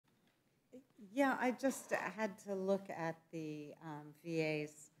Yeah, I just had to look at the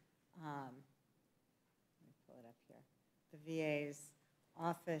VA's, let me pull it up here, the VA's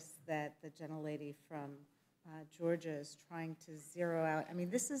office that the gentlelady from Georgia is trying to zero out. I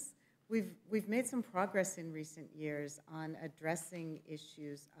mean, we've made some progress in recent years on addressing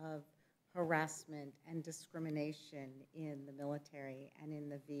issues of harassment and discrimination in the military and in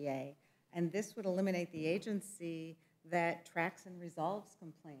the VA. And this would eliminate the agency that tracks and resolves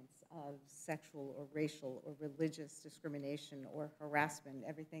complaints of sexual or racial or religious discrimination or harassment,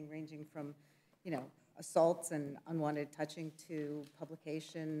 everything ranging from, assaults and unwanted touching to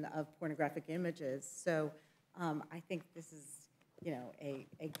publication of pornographic images. So I think this is, a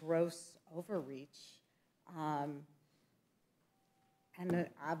gross overreach. And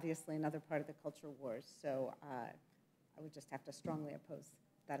obviously another part of the culture wars. So I would just have to strongly oppose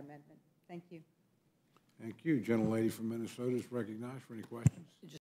that amendment. Thank you. Thank you. Gentlelady from Minnesota is recognized for any questions.